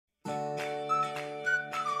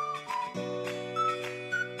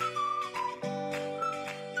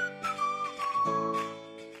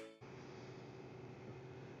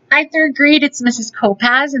Hi, third grade. It's Mrs.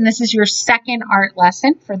 Kopaz, and this is your second art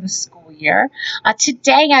lesson for the school year.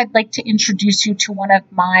 Today, I'd like to introduce you to one of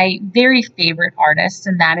my very favorite artists,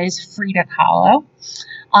 and that is Frida Kahlo.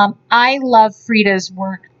 I love Frida's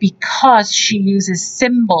work because she uses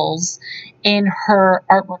symbols in her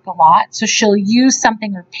artwork a lot. So she'll use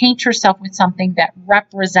something or paint herself with something that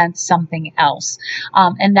represents something else.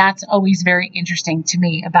 And that's always very interesting to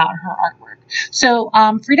me about her artwork. So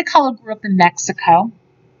Frida Kahlo grew up in Mexico.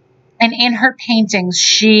 And in her paintings,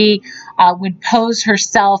 she would pose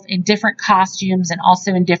herself in different costumes and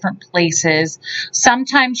also in different places.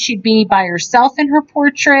 Sometimes she'd be by herself in her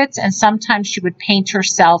portraits, and sometimes she would paint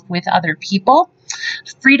herself with other people.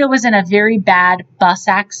 Frida was in a very bad bus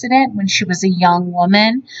accident when she was a young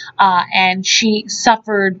woman, and she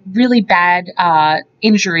suffered really bad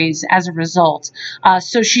injuries as a result.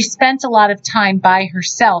 So she spent a lot of time by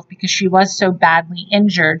herself because she was so badly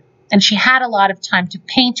injured. And she had a lot of time to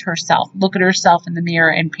paint herself, look at herself in the mirror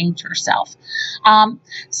and paint herself.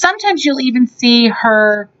 Sometimes you'll even see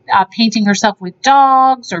her painting herself with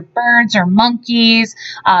dogs or birds or monkeys.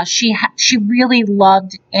 She really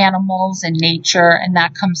loved animals and nature, and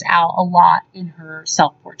that comes out a lot in her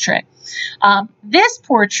self-portrait. This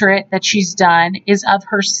portrait that she's done is of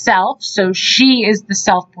herself, so she is the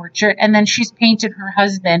self-portrait, and then she's painted her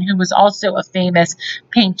husband, who was also a famous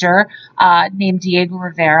painter named Diego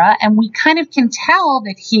Rivera, and we kind of can tell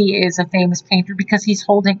that he is a famous painter because he's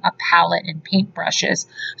holding a palette and paintbrushes.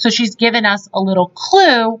 So she's given us a little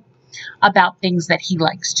clue about things that he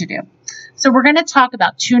likes to do. So we're going to talk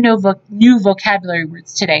about two new vocabulary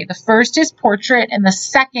words today. The first is portrait, and the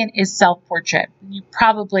second is self-portrait. You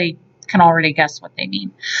probably can already guess what they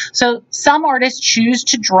mean. So some artists choose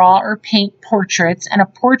to draw or paint portraits, and a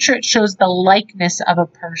portrait shows the likeness of a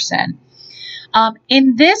person.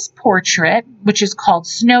 In this portrait, which is called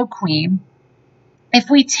Snow Queen, if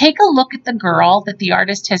we take a look at the girl that the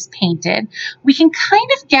artist has painted, we can kind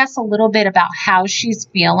of guess a little bit about how she's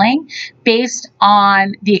feeling based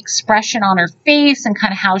on the expression on her face and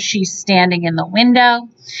kind of how she's standing in the window.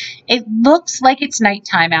 It looks like it's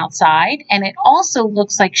nighttime outside, and it also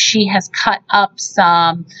looks like she has cut up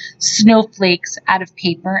some snowflakes out of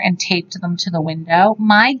paper and taped them to the window.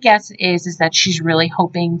 My guess is that she's really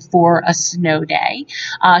hoping for a snow day.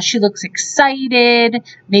 She looks excited,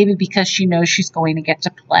 maybe because she knows she's going to get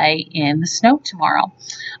to play in the snow tomorrow.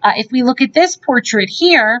 If we look at this portrait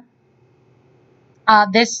here,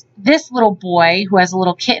 this little boy who has a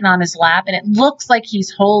little kitten on his lap, and it looks like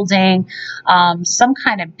he's holding some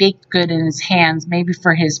kind of baked good in his hands, maybe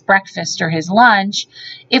for his breakfast or his lunch.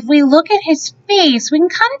 If we look at his face, we can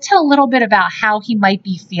kind of tell a little bit about how he might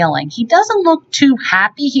be feeling. He doesn't look too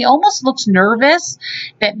happy. He almost looks nervous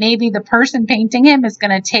that maybe the person painting him is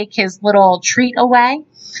going to take his little treat away.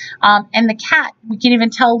 And the cat, we can even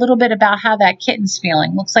tell a little bit about how that kitten's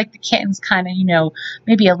feeling. Looks like the kitten's kind of,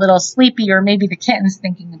 maybe a little sleepy, or maybe the kitten's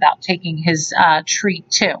thinking about taking his treat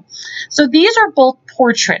too. So these are both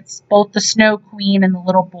portraits. Both the Snow Queen and the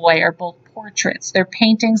little boy are both portraits. They're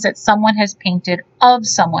paintings that someone has painted of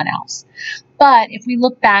someone else. But if we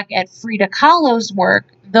look back at Frida Kahlo's work,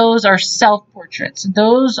 those are self-portraits.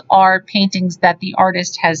 Those are paintings that the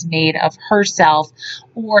artist has made of herself,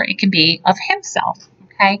 or it can be of himself.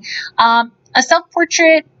 Okay. A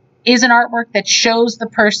self-portrait is an artwork that shows the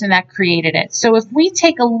person that created it. So if we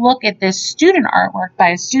take a look at this student artwork by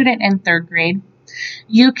a student in third grade,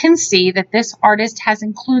 you can see that this artist has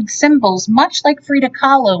included symbols, much like Frida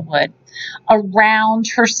Kahlo would, around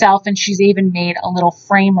herself, and she's even made a little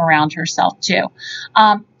frame around herself too.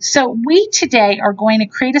 So we today are going to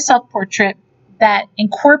create a self-portrait that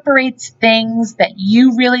incorporates things that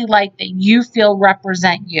you really like, that you feel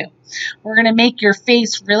represent you. We're going to make your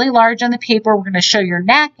face really large on the paper. We're going to show your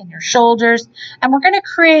neck and your shoulders, and we're going to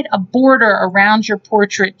create a border around your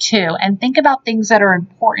portrait too, and think about things that are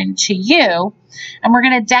important to you, and we're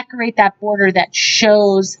going to decorate that border that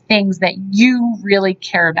shows things that you really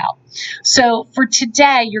care about. So for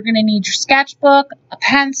today, you're going to need your sketchbook, a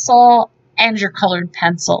pencil, and your colored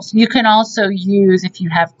pencils. You can also use, if you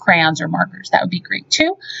have crayons or markers, that would be great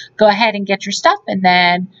too. Go ahead and get your stuff, and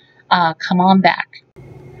then come on back.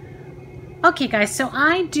 Okay guys, so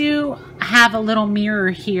I do have a little mirror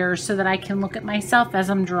here so that I can look at myself as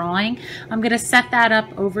I'm drawing. I'm going to set that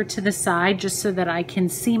up over to the side just so that I can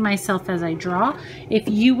see myself as I draw. If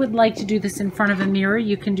you would like to do this in front of a mirror,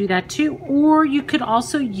 you can do that too, or you could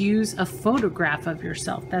also use a photograph of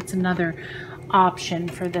yourself. That's another option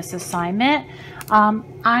for this assignment.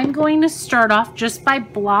 I'm going to start off just by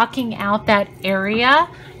blocking out that area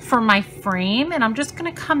for my frame, and I'm just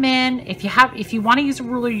going to come in. If you want to use a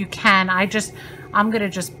ruler, you can. I just I'm going to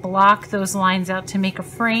just block those lines out to make a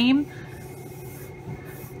frame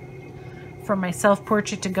for my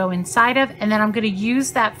self-portrait to go inside of, and then I'm going to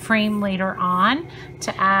use that frame later on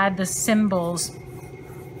to add the symbols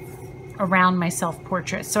around my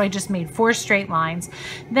self-portrait. So I just made 4 straight lines.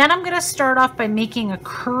 Then I'm going to start off by making a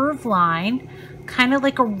curved line, kind of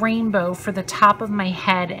like a rainbow for the top of my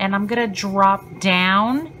head, and I'm going to drop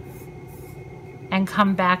down and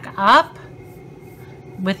come back up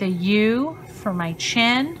with a U for my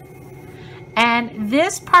chin. And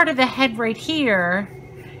this part of the head right here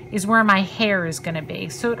is where my hair is going to be.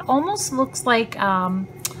 So it almost looks like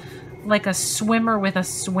a swimmer with a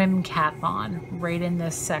swim cap on right in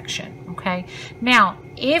this section. Okay, now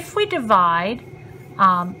if we divide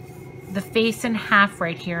the face in half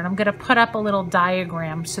right here, and I'm going to put up a little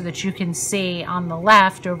diagram so that you can see on the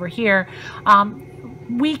left over here,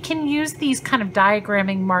 we can use these kind of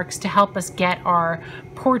diagramming marks to help us get our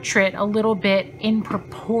portrait a little bit in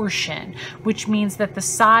proportion, which means that the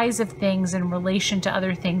size of things in relation to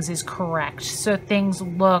other things is correct, so things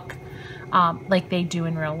look like they do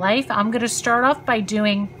in real life. I'm going to start off by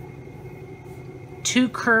doing 2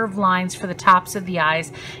 curved lines for the tops of the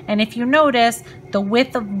eyes, and if you notice, the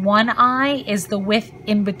width of one eye is the width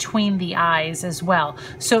in between the eyes as well,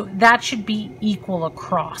 so that should be equal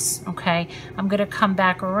across. Okay, I'm going to come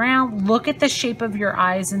back around, look at the shape of your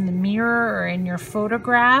eyes in the mirror or in your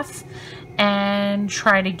photograph, and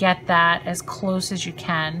try to get that as close as you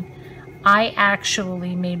can. I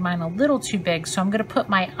actually made mine a little too big, so I'm going to put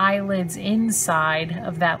my eyelids inside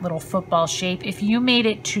of that little football shape. If you made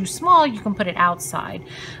it too small, you can put it outside.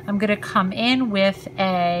 I'm going to come in with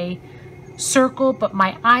a circle, but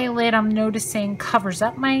my eyelid, I'm noticing, covers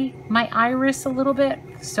up my iris a little bit,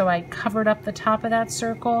 so I covered up the top of that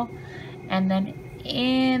circle. And then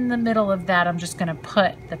in the middle of that, I'm just going to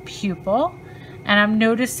put the pupil. And I'm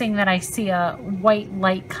noticing that I see a white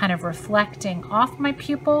light kind of reflecting off my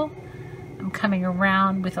pupil. I'm coming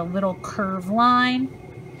around with a little curved line,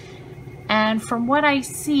 and from what I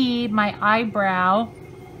see, my eyebrow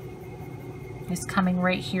is coming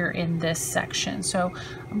right here in this section. So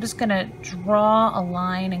I'm just going to draw a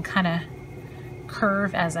line and kind of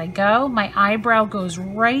curve as I go. My eyebrow goes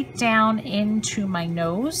right down into my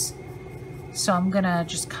nose, so I'm going to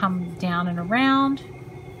just come down and around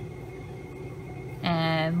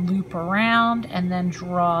and loop around, and then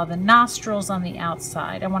draw the nostrils on the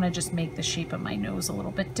outside. I want to just make the shape of my nose a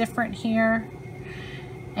little bit different here.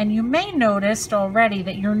 And you may notice already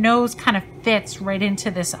that your nose kind of fits right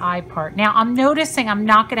into this eye part. Now I'm noticing I'm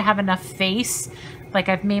not going to have enough face, like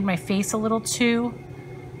I've made my face a little too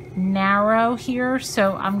narrow here,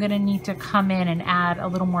 so I'm going to need to come in and add a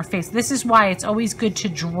little more face. This is why it's always good to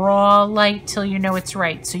draw light till you know it's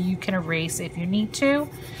right, so you can erase if you need to.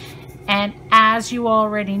 And as you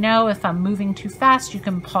already know, if I'm moving too fast, you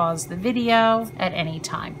can pause the video at any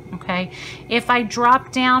time, okay? If I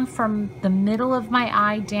drop down from the middle of my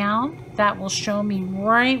eye down, that will show me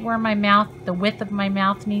right where my mouth, the width of my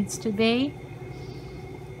mouth needs to be.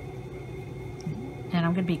 And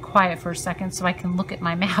I'm going to be quiet for a second so I can look at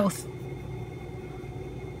my mouth.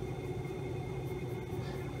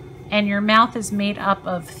 And your mouth is made up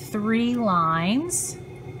of 3 lines.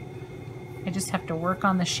 I just have to work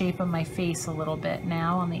on the shape of my face a little bit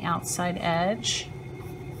now on the outside edge.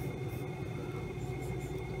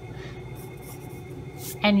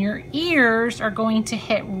 And your ears are going to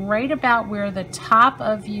hit right about where the top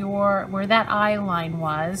of where that eye line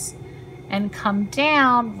was, and come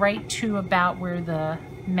down right to about where the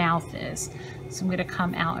mouth is. So I'm going to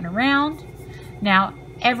come out and around. Now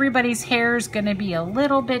everybody's hair is going to be a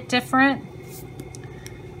little bit different.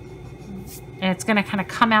 And it's going to kind of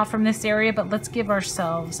come out from this area, but let's give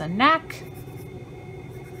ourselves a neck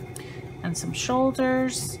and some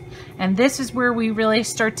shoulders. And this is where we really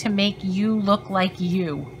start to make you look like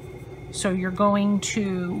you. So you're going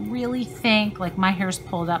to really think, like my hair's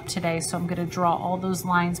pulled up today, so I'm going to draw all those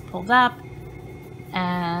lines pulled up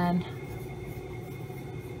and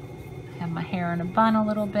have my hair in a bun a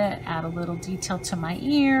little bit, add a little detail to my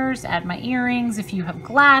ears, add my earrings. If you have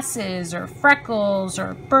glasses or freckles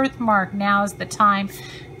or a birthmark, now is the time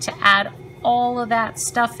to add all of that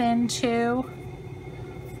stuff into.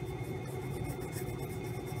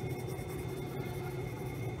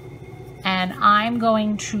 And I'm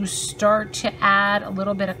going to start to add a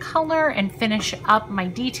little bit of color and finish up my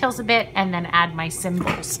details a bit, and then add my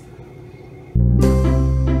symbols.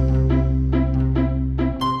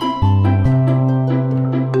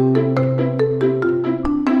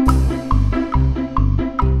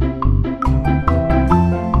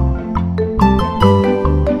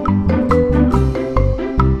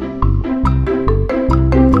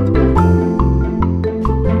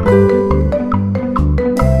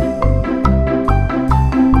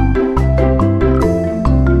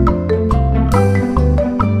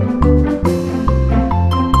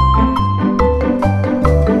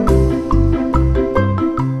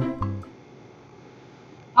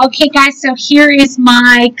 Okay guys, so here is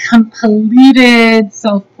my completed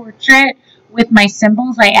self-portrait with my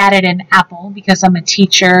symbols. I added an apple because I'm a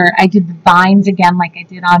teacher. I did the vines again like I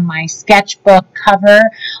did on my sketchbook cover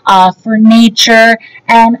for nature.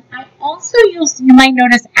 And I also, you might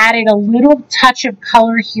notice, added a little touch of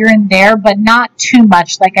color here and there, but not too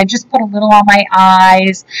much. Like I just put a little on my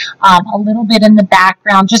eyes, a little bit in the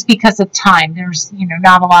background, just because of time. There's,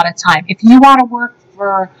 not a lot of time. If you want to work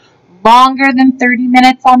for longer than 30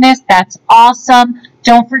 minutes on this, that's awesome.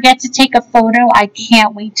 Don't forget to take a photo. I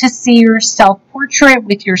can't wait to see your self-portrait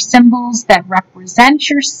with your symbols that represent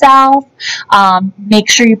yourself. Make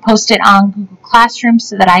sure you post it on Google Classroom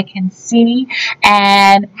so that I can see.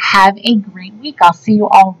 And have a great week. I'll see you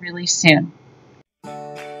all really soon.